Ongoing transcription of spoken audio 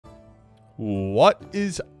What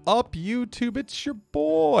is up, YouTube? It's your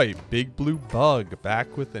boy, Big Blue Bug,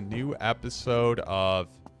 back with a new episode of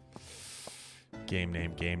Game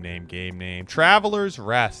Name. Traveler's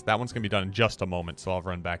Rest. That one's going to be done in just a moment, so I'll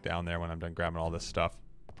run back down there when I'm done grabbing all this stuff.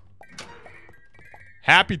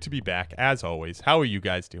 Happy to be back, as always. How are you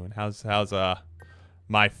guys doing? How's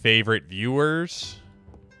my favorite viewers?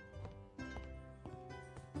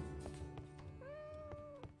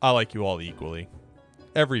 I like you all equally.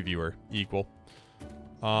 Every viewer equal.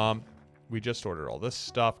 We just ordered all this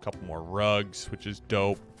stuff. A couple more rugs, which is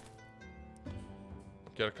dope.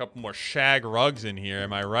 Got a couple more shag rugs in here.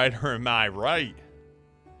 Am I right or am I right?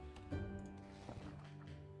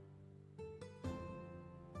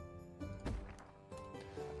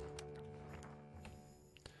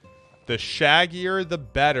 The shaggier, the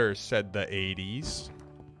better, said the 80s.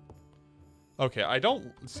 Okay, I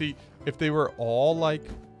don't see if they were all like...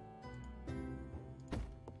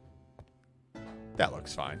 That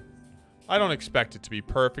looks fine. I don't expect it to be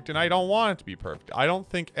perfect, and I don't want it to be perfect. I don't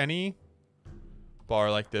think any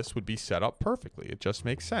bar like this would be set up perfectly. It just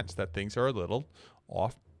makes sense that things are a little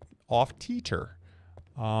off teeter.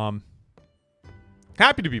 Happy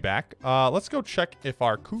to be back. Let's go check if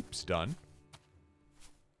our coop's done.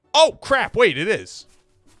 Oh, crap. Wait, it is.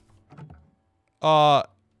 How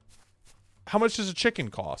much does a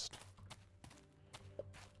chicken cost?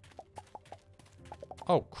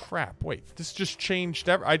 Oh, crap. Wait, this just changed.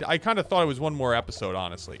 I kind of thought it was one more episode,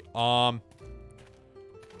 honestly. Uh-oh.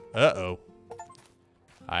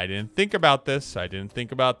 I didn't think about this. I didn't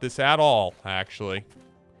think about this at all, actually.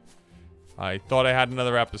 I thought I had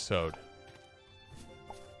another episode.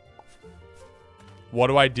 What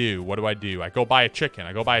do I do? What do I do? I go buy a chicken.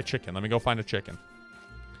 I go buy a chicken. Let me go find a chicken.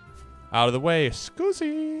 Out of the way.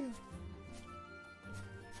 Scoozy.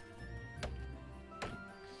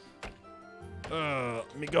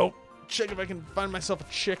 Let me go check if I can find myself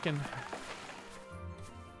a chicken.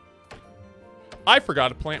 I forgot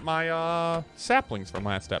to plant my saplings from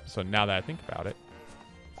last episode, now that I think about it.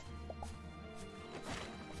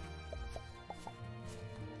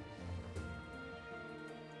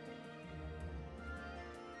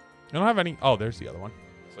 I don't have any... Oh, there's the other one.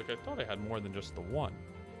 It's like I thought I had more than just the one.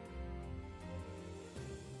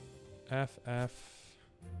 FF.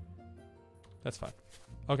 That's fine.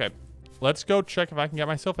 Okay. Let's go check if I can get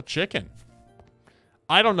myself a chicken.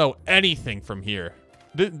 I don't know anything from here.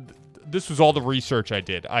 This was all the research I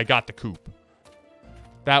did. I got the coop.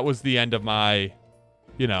 That was the end of my,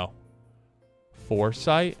 you know,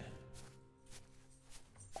 foresight.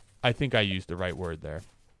 I think I used the right word there.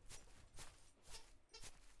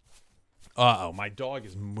 Uh-oh, my dog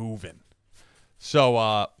is moving.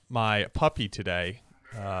 So, my puppy today...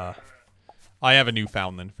 I have a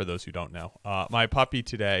Newfoundland, for those who don't know. My puppy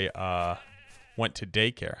today went to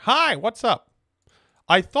daycare. Hi, what's up?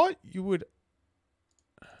 I thought you would...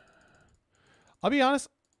 I'll be honest.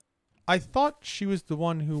 I thought she was the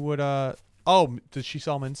one who would... Oh, did she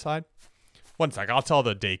sell them inside? One sec. I'll tell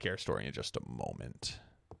the daycare story in just a moment.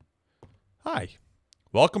 Hi.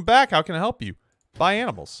 Welcome back. How can I help you? Buy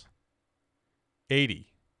animals.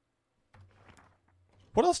 80.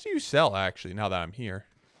 What else do you sell, actually, now that I'm here?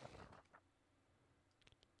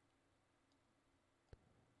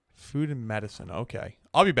 Food and medicine. Okay.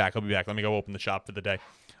 I'll be back. Let me go open the shop for the day.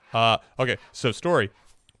 Okay. So, story.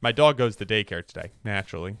 My dog goes to daycare today.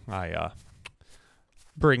 Naturally. I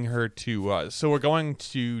bring her to... so, we're going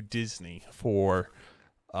to Disney for...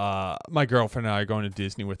 my girlfriend and I are going to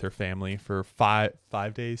Disney with her family for 5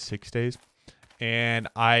 days, 6 days. And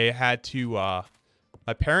I had to...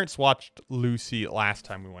 my parents watched Lucy last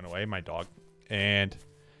time we went away, my dog. And,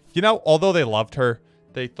 you know, although they loved her,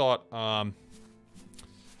 they thought...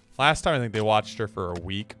 Last time, I think they watched her for a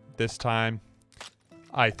week. This time,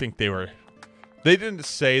 I think they didn't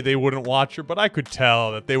say they wouldn't watch her, but I could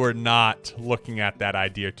tell that they were not looking at that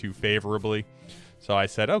idea too favorably. So I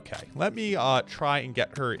said, okay, let me try and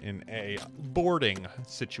get her in a boarding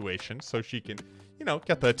situation so she can, you know,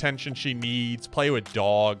 get the attention she needs, play with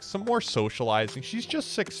dogs, some more socializing. She's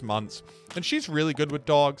just 6 months, and she's really good with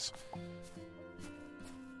dogs.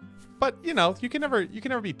 But, you know, you can never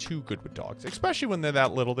be too good with dogs. Especially when they're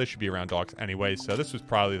that little. They should be around dogs anyway. So this was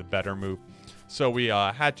probably the better move. So we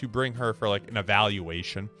had to bring her for, like, an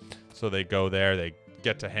evaluation. So they go there. They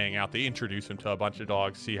get to hang out. They introduce him to a bunch of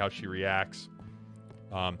dogs. See how she reacts.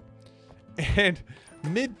 And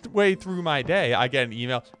midway through my day, I get an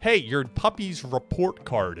email. Hey, your puppy's report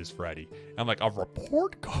card is ready. And I'm like, a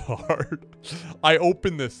report card? I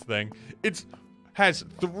open this thing. It's... has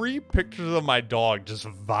 3 pictures of my dog just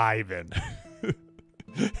vibing.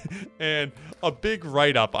 And a big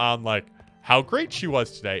write-up on, like, how great she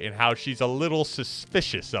was today and how she's a little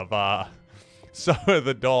suspicious of some of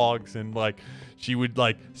the dogs, and like she would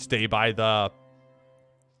like stay by the.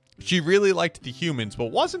 She really liked the humans,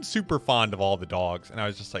 but wasn't super fond of all the dogs. And I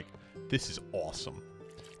was just like, this is awesome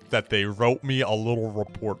that they wrote me a little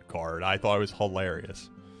report card. I thought it was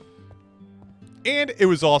hilarious. And it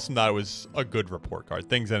was awesome that it was a good report card.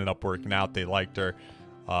 Things ended up working out. They liked her.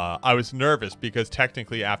 I was nervous because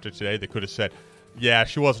technically after today, they could have said, yeah,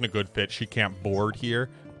 she wasn't a good fit. She can't board here.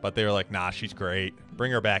 But they were like, nah, she's great.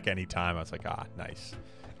 Bring her back anytime. I was like, ah, nice.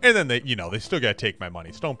 And then they, they still got to take my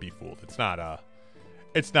money. So don't be fooled.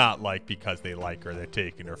 It's not like because they like her, they're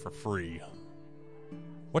taking her for free.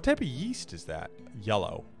 What type of yeast is that?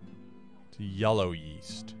 Yellow. It's a yellow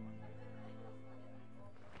yeast.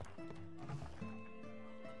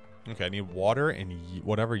 Okay, I need water and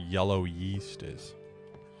whatever yellow yeast is.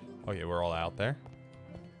 Okay, we're all out there.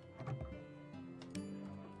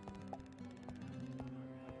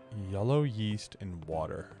 Yellow yeast and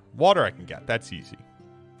water. Water I can get. That's easy.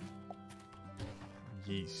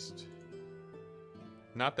 Yeast.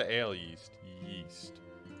 Not the ale yeast. Yeast.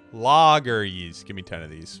 Lager yeast. Give me 10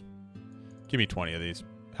 of these. Give me 20 of these.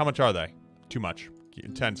 How much are they? Too much.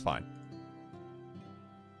 10's fine.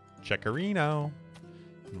 Checorino.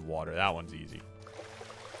 And water. That one's easy.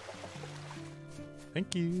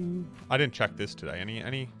 Thank you. I didn't check this today.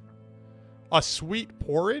 Any? A sweet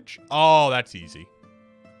porridge? Oh, that's easy.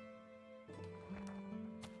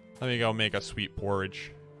 Let me go make a sweet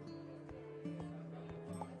porridge.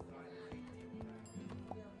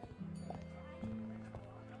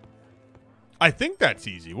 I think that's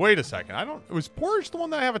easy. Wait a second. Was porridge the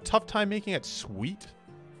one that I have a tough time making it sweet?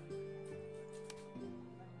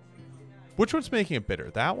 Which one's making it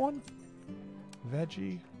bitter? That one?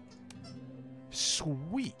 Veggie.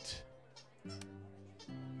 Sweet.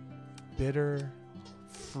 Bitter.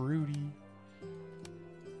 Fruity.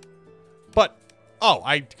 But, oh,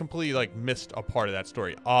 I completely, like, missed a part of that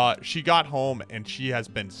story. She got home and she has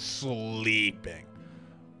been sleeping.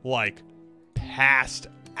 Like, passed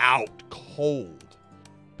out cold.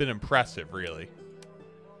 Been impressive, really.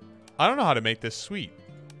 I don't know how to make this sweet,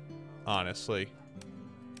 honestly.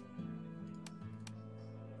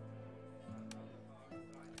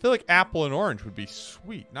 I feel like apple and orange would be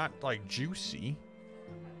sweet, not like juicy.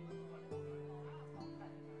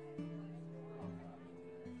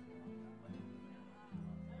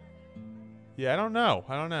 Yeah, I don't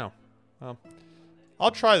know.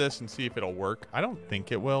 I'll try this and see if it'll work. I don't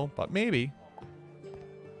think it will, but maybe.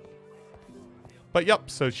 But yep,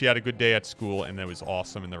 so she had a good day at school, and it was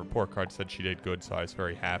awesome, and the report card said she did good, so I was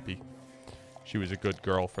very happy. She was a good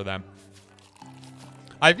girl for them.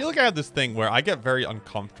 I feel like I have this thing where I get very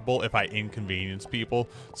uncomfortable if I inconvenience people.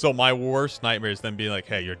 So my worst nightmare is them being like,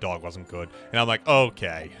 hey, your dog wasn't good. And I'm like,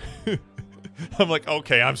 okay. I'm like,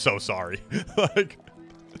 okay, I'm so sorry. Like,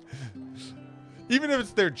 even if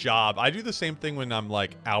it's their job, I do the same thing when I'm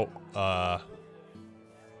like out. I'm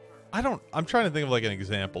trying to think of like an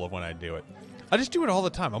example of when I do it. I just do it all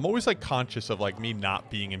the time. I'm always like conscious of like me not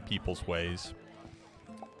being in people's ways.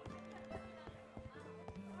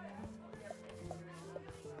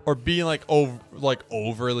 Or being like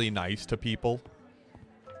overly nice to people.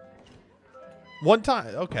 One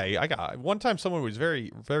time, okay, one time someone was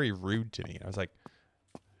very, very rude to me. I was like,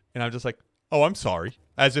 and I'm just like, oh, I'm sorry.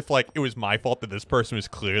 As if like it was my fault that this person was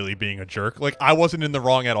clearly being a jerk. Like I wasn't in the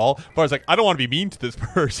wrong at all. But I was like, I don't want to be mean to this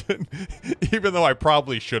person. Even though I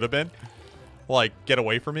probably should have been. Like, get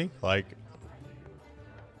away from me. Like,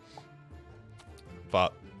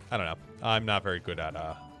 but I don't know. I'm not very good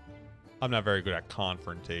at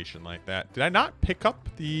confrontation like that. Did I not pick up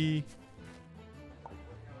the...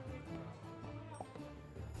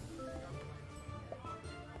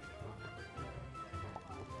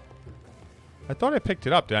 I thought I picked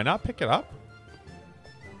it up. Did I not pick it up?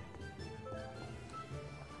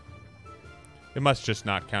 It must just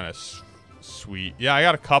not count as sweet. Yeah, I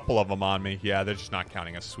got a couple of them on me. Yeah, they're just not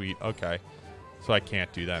counting as sweet. Okay. So I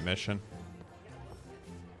can't do that mission.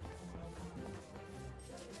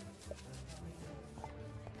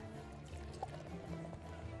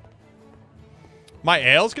 My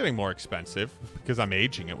ale's getting more expensive because I'm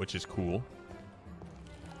aging it, which is cool.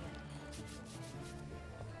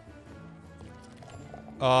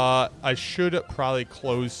 I should probably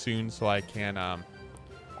close soon so I can, I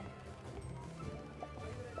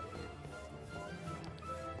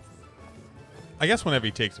guess whenever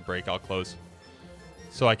he takes a break, I'll close.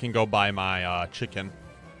 So I can go buy my, chicken.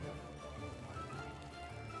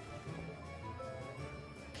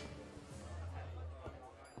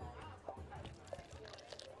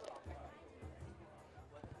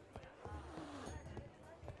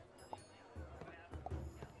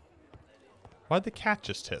 Why'd the cat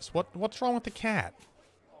just hiss? What's wrong with the cat?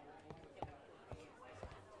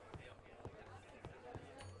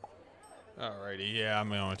 Alrighty, yeah, I'm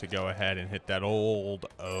going to go ahead and hit that old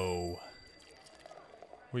O.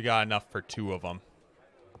 We got enough for 2 of them.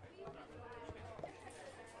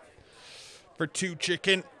 For 2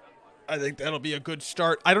 chicken, I think that'll be a good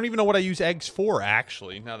start. I don't even know what I use eggs for,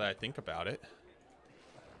 actually, now that I think about it.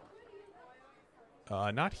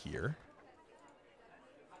 Not here.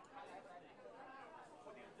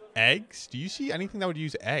 Eggs? Do you see anything that would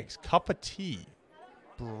use eggs? Cup of tea.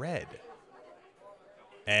 Bread.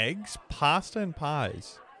 Eggs, pasta, and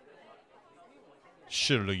pies.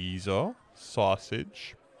 Chorizo.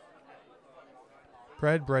 Sausage.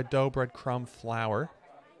 Bread, bread dough, breadcrumb, flour.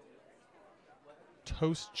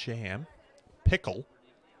 Toast jam. Pickle.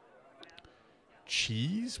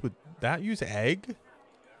 Cheese? Would that use egg?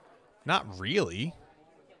 Not really.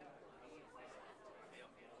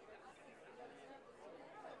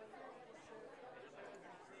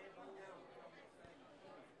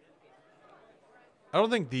 I don't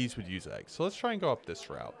think these would use eggs. So let's try and go up this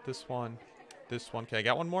route. This one. This one. Can I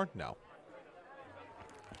get one more? No.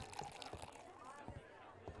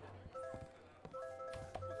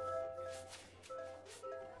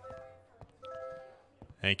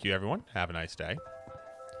 Thank you, everyone. Have a nice day.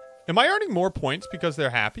 Am I earning more points because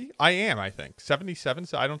they're happy? I am, I think. 77,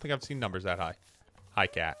 so I don't think I've seen numbers that high. Hi,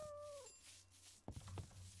 cat.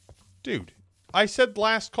 Dude, I said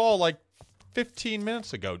last call like 15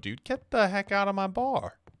 minutes ago, dude. Get the heck out of my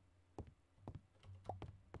bar.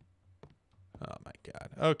 Oh, my God.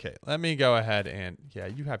 Okay, let me go ahead and... Yeah,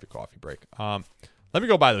 you have your coffee break. Let me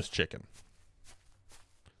go buy this chicken.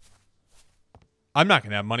 I'm not going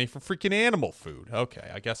to have money for freaking animal food.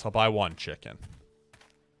 Okay, I guess I'll buy 1 chicken.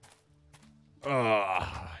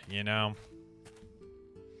 You know.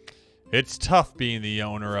 It's tough being the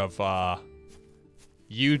owner of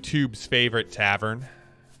YouTube's favorite tavern.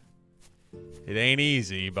 It ain't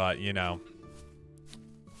easy, but, you know.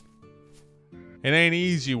 It ain't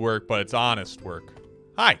easy work, but it's honest work.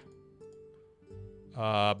 Hi.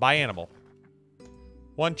 Buy animal.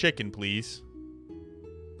 1 chicken, please.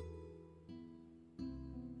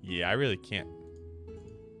 Yeah, I really can't.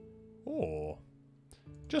 Oh.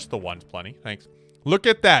 Just the 1's plenty. Thanks. Look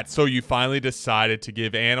at that. So you finally decided to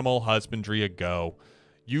give animal husbandry a go.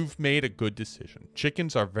 You've made a good decision.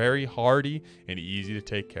 Chickens are very hardy and easy to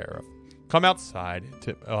take care of. Come outside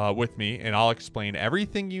with me and I'll explain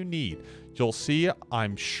everything you need. You'll see,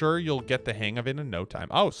 I'm sure you'll get the hang of it in no time.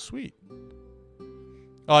 Oh, sweet.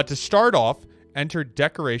 To start off, enter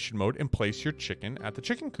decoration mode and place your chicken at the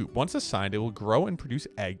chicken coop. Once assigned, it will grow and produce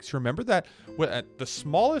eggs. Remember that the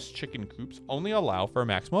smallest chicken coops only allow for a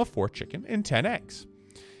maximum of 4 chicken and 10 eggs.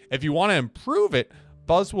 If you want to improve it,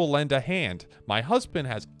 Buzz will lend a hand. My husband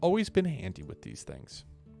has always been handy with these things.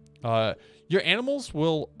 Your animals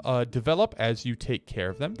will develop as you take care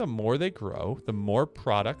of them. The more they grow, the more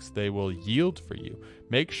products they will yield for you.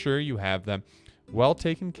 Make sure you have them well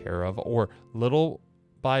taken care of, or little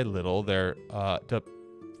by little their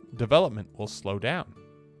development will slow down.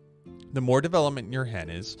 The more development your hen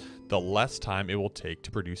is, the less time it will take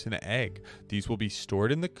to produce an egg. These will be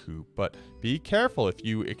stored in the coop, but be careful. If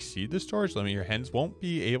you exceed the storage limit, your hens won't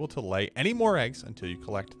be able to lay any more eggs until you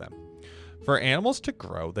collect them. For animals to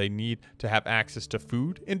grow, they need to have access to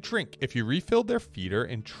food and drink. If you refill their feeder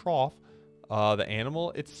and trough, the animal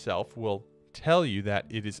itself will tell you that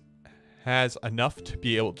it has enough to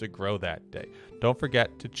be able to grow that day. Don't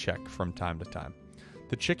forget to check from time to time.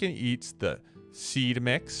 The chicken eats the seed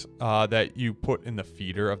mix that you put in the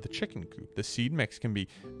feeder of the chicken coop. The seed mix can be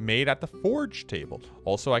made at the forage table.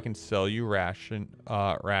 Also, I can sell you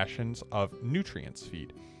rations of nutrients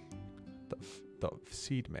feed. The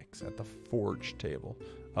seed mix at the forage table,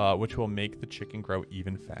 which will make the chicken grow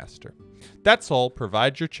even faster. That's all.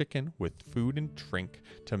 Provide your chicken with food and drink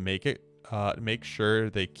to make sure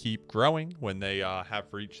they keep growing. When they have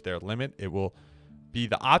reached their limit, it will be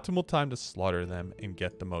the optimal time to slaughter them and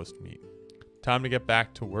get the most meat. Time to get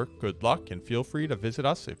back to work. Good luck, and feel free to visit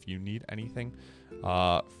us if you need anything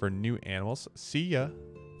for new animals. See ya.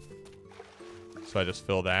 So I just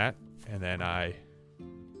fill that, and then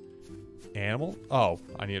animal. Oh,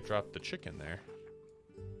 I need to drop the chicken there.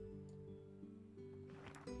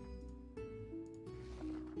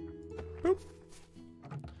 Boop.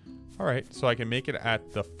 All right, so I can make it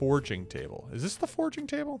at the foraging table. Is this the foraging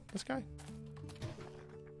table? This guy?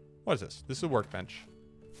 What is this? This is a workbench.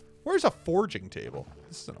 Where's a foraging table?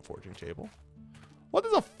 This isn't a foraging table. What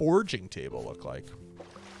does a foraging table look like?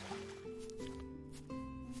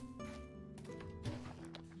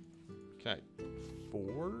 Okay.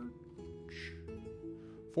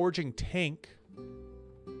 Foraging tank.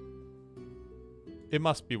 It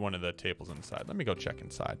must be one of the tables inside. Let me go check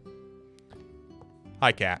inside.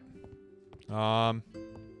 Hi, cat.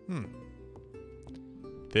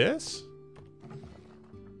 This?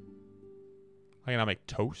 I can make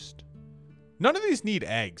toast. None of these need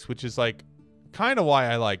eggs, which is like kind of why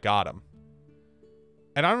I like got them.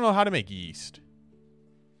 And I don't know how to make yeast.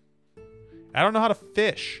 I don't know how to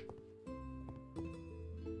fish.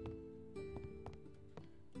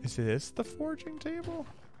 Is this the forging table?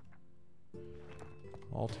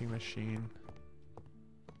 Malting machine.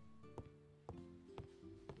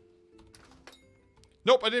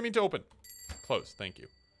 Nope, I didn't mean to open. Close, thank you.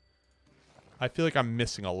 I feel like I'm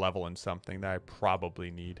missing a level in something that I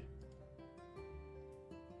probably need.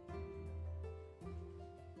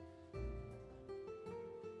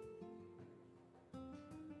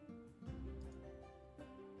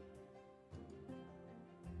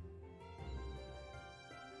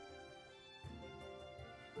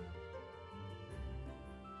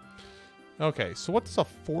 Okay, so what does a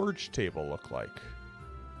forge table look like?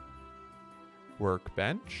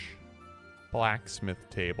 Workbench. Blacksmith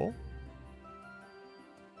table.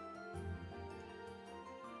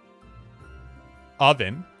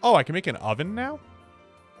 Oven. Oh, I can make an oven now?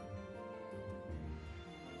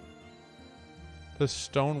 The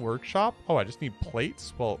stone workshop? Oh, I just need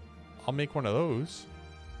plates? Well, I'll make one of those.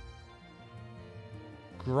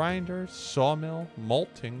 Grinder, sawmill,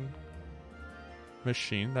 malting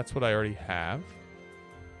machine. That's what I already have.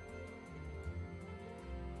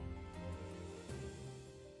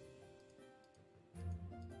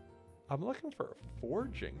 I'm looking for a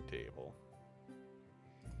forging table.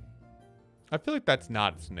 I feel like that's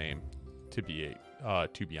not its name, to be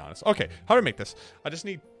honest. Okay, how do I make this? I just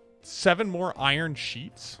need 7 more iron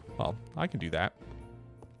sheets. Well, I can do that.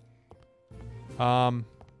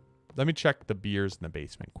 Let me check the beers in the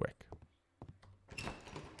basement quick.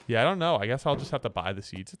 Yeah, I don't know. I guess I'll just have to buy the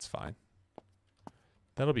seeds. It's fine.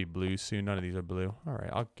 That'll be blue soon. None of these are blue. All right,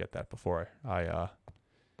 I'll get that before I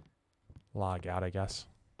log out, I guess.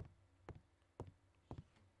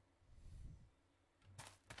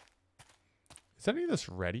 Is any of this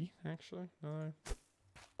ready, actually? No.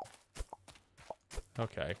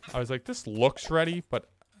 Okay. I was like, this looks ready, but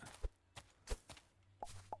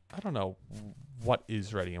I don't know what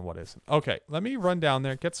is ready and what isn't. Okay, let me run down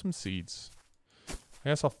there, get some seeds. I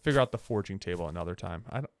guess I'll figure out the forging table another time.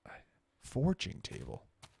 Forging table?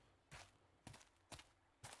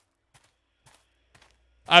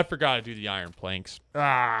 I forgot to do the iron planks.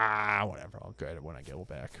 Whatever. I'll get it when I go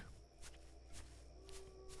back.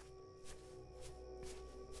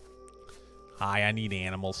 Hi, I need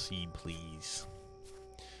animal seed, please.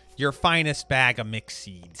 Your finest bag of mixed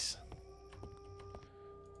seeds.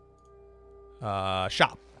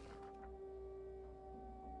 Shop.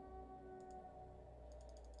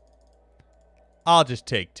 I'll just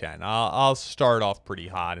take 10. I'll start off pretty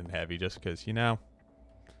hot and heavy just because, you know,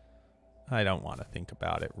 I don't want to think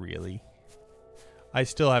about it, really. I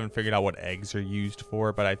still haven't figured out what eggs are used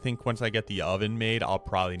for, but I think once I get the oven made, I'll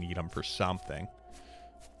probably need them for something.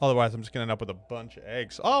 Otherwise, I'm just going to end up with a bunch of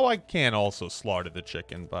eggs. Oh, I can also slaughter the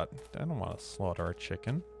chicken, but I don't want to slaughter a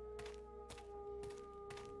chicken.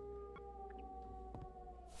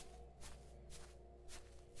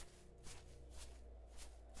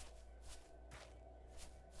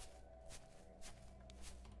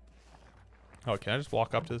 Oh, can I just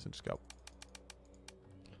walk up to this and just go?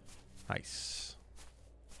 Nice.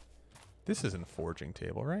 This isn't a forging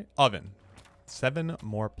table, right? Oven. 7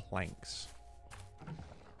 more planks.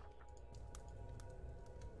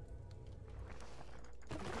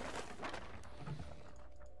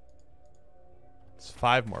 It's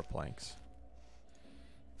 5 more planks.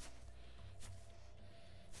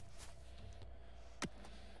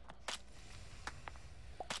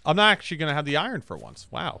 I'm not actually going to have the iron for once.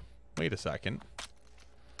 Wow. Wait a second.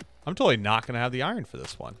 I'm totally not going to have the iron for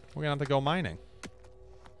this one. We're going to have to go mining.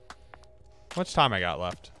 How much time I got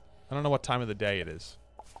left? I don't know what time of the day it is.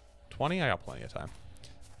 20? I got plenty of time.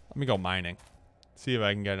 Let me go mining. See if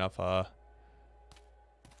I can get enough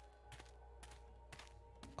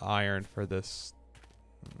iron for this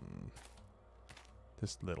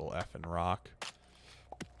this little effing rock.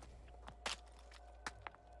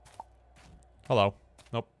 Hello.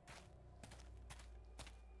 Nope.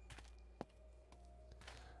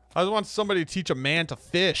 I just want somebody to teach a man to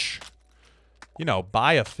fish. You know,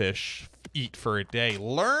 buy a fish, eat for a day.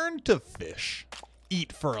 Learn to fish,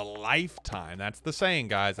 eat for a lifetime. That's the saying,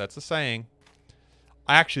 guys. That's the saying.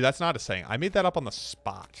 Actually, that's not a saying. I made that up on the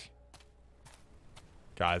spot.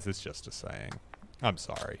 Guys, it's just a saying. I'm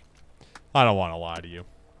sorry. I don't want to lie to you.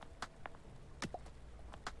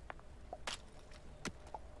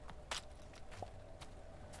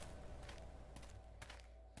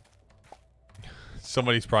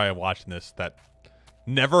 Somebody's probably watching this that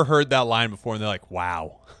never heard that line before, and they're like,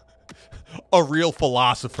 wow. A real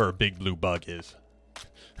philosopher, Big Blue Bug is.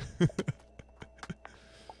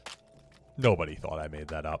 Nobody thought I made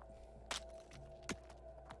that up.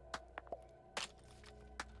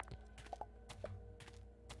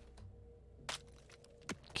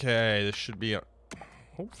 Okay, this should be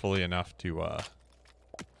hopefully enough to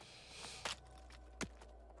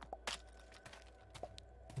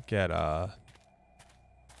get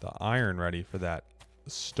the iron ready for that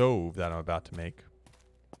stove that I'm about to make.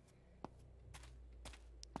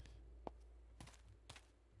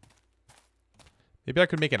 Maybe I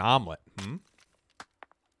could make an omelet.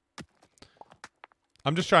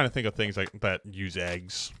 I'm just trying to think of things like that use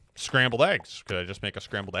eggs. Scrambled eggs. Could I just make a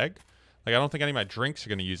scrambled egg? Like, I don't think any of my drinks are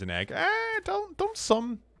going to use an egg. Don't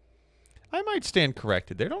some... I might stand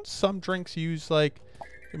corrected there. Don't some drinks use, like...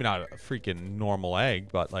 Maybe not a freaking normal egg,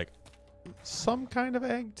 but, like, some kind of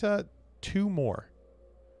egg to... 2 more.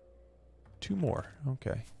 2 more.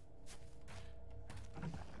 Okay.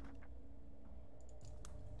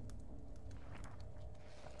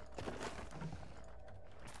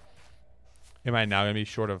 Am I now going to be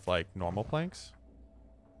short of, like, normal planks?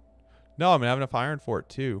 No, I'm going to have enough iron for it,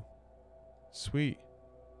 too. Sweet.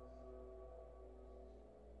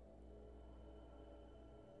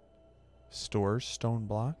 Stores stone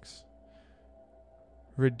blocks.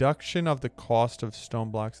 Reduction of the cost of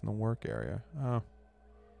stone blocks in the work area. Oh.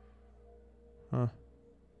 Huh.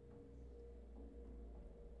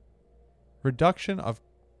 Reduction of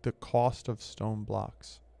the cost of stone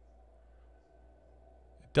blocks.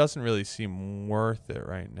 It doesn't really seem worth it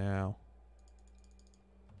right now.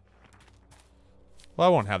 Well,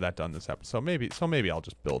 I won't have that done this episode. Maybe I'll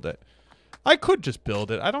just build it. I could just build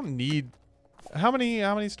it. I don't need... How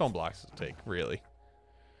many stone blocks does it take, really?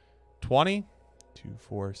 20? 2,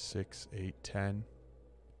 4, 6, 8, 10.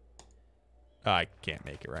 I can't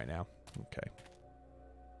make it right now. Okay.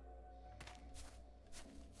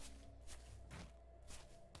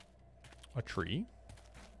 A tree.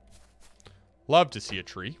 Love to see a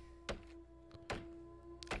tree.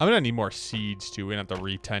 I'm gonna need more seeds too. We're gonna have to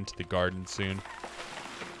re-tent the garden soon.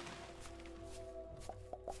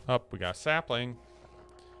 Oh, we got a sapling.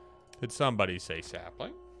 Did somebody say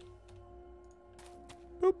sapling?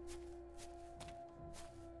 Boop.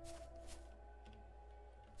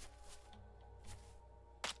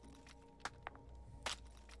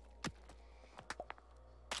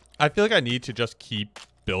 I feel like I need to just keep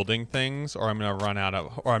building things, or I'm gonna run out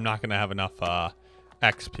of, or I'm not gonna have enough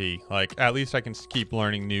XP. Like, at least I can keep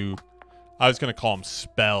learning new, I was gonna call them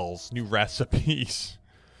spells, new recipes.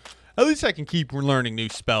 At least I can keep learning new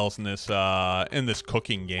spells in this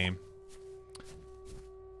cooking game.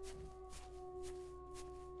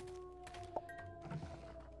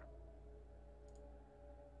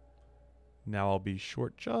 Now I'll be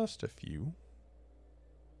short just a few.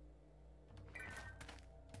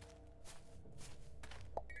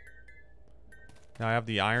 Now I have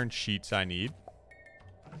the iron sheets I need.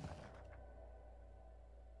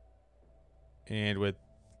 And with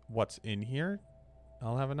what's in here,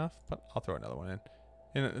 I'll have enough, but I'll throw another one in.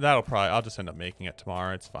 And that'll probably, I'll just end up making it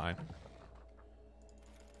tomorrow. It's fine.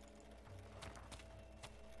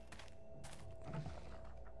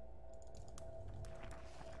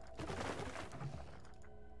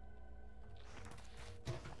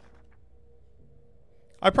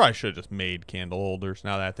 I probably should have just made candle holders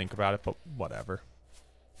now that I think about it, but whatever.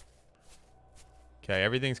 Okay,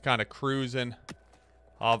 everything's kind of cruising.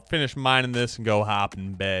 I'll finish mining this and go hop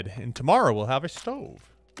in bed. And tomorrow we'll have a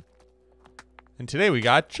stove. And today we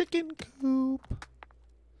got chicken coop.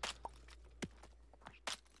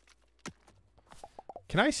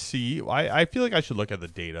 Can I see? I feel like I should look at the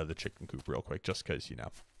data of the chicken coop real quick, just because, you know,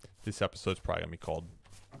 this episode's probably going to be called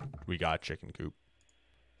We Got Chicken Coop.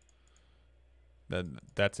 Then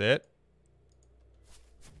that's it.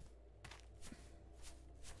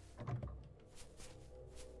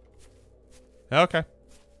 Okay.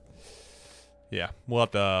 Yeah, we'll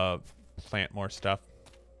have to plant more stuff.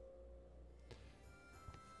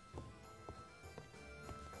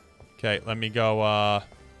 Okay, let me go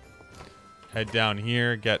head down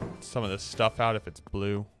here, get some of this stuff out. If it's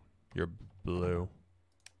blue, you're blue.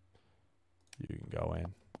 You can go in.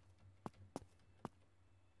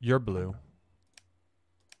 You're blue.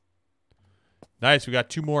 Nice, we got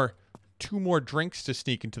two more drinks to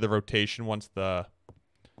sneak into the rotation once the...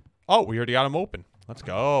 Oh, we already got them open. Let's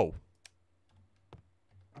go.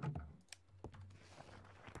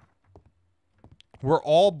 We're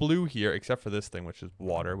all blue here, except for this thing, which is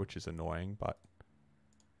water, which is annoying, but...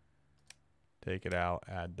 Take it out,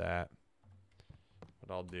 add that.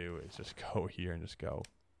 What I'll do is just go here and just go.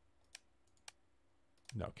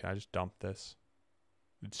 No, can I just dump this?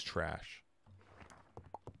 It's trash.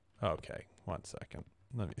 Okay, 1 second.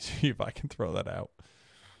 Let me see if I can throw that out.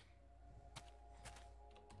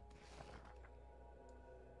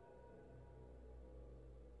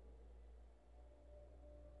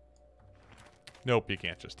 Nope, you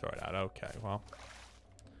can't just throw it out. Okay, well.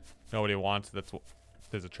 Nobody wants it.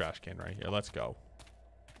 There's a trash can right here. Let's go.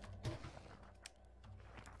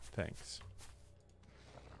 Thanks.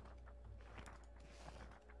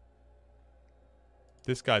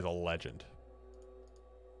 This guy's a legend.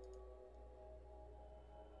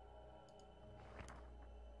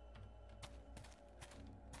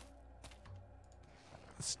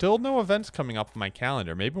 Still no events coming up on my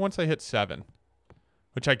calendar. Maybe once I hit 7.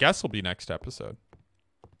 Which I guess will be next episode.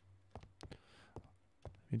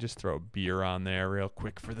 Let me just throw a beer on there real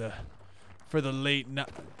quick for the late night.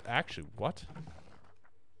 Actually, what?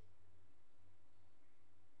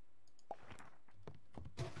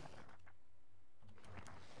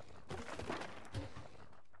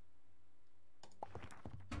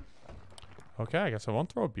 Okay, I guess I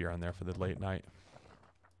won't throw a beer on there for the late night.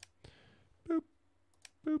 Boop.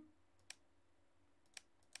 Boop.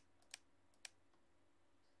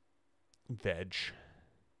 Veg.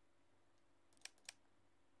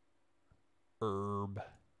 Herb.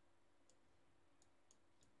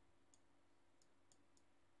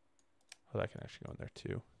 Oh, that can actually go in there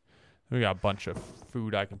too. We got a bunch of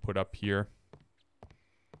food I can put up here.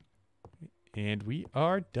 And we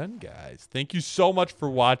are done, guys. Thank you so much for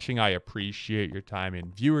watching. I appreciate your time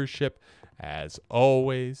and viewership. As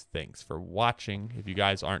always, thanks for watching. If you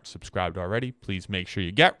guys aren't subscribed already, please make sure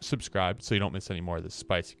you get subscribed so you don't miss any more of this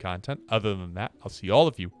spicy content. Other than that, I'll see all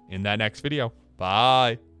of you in that next video.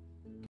 Bye.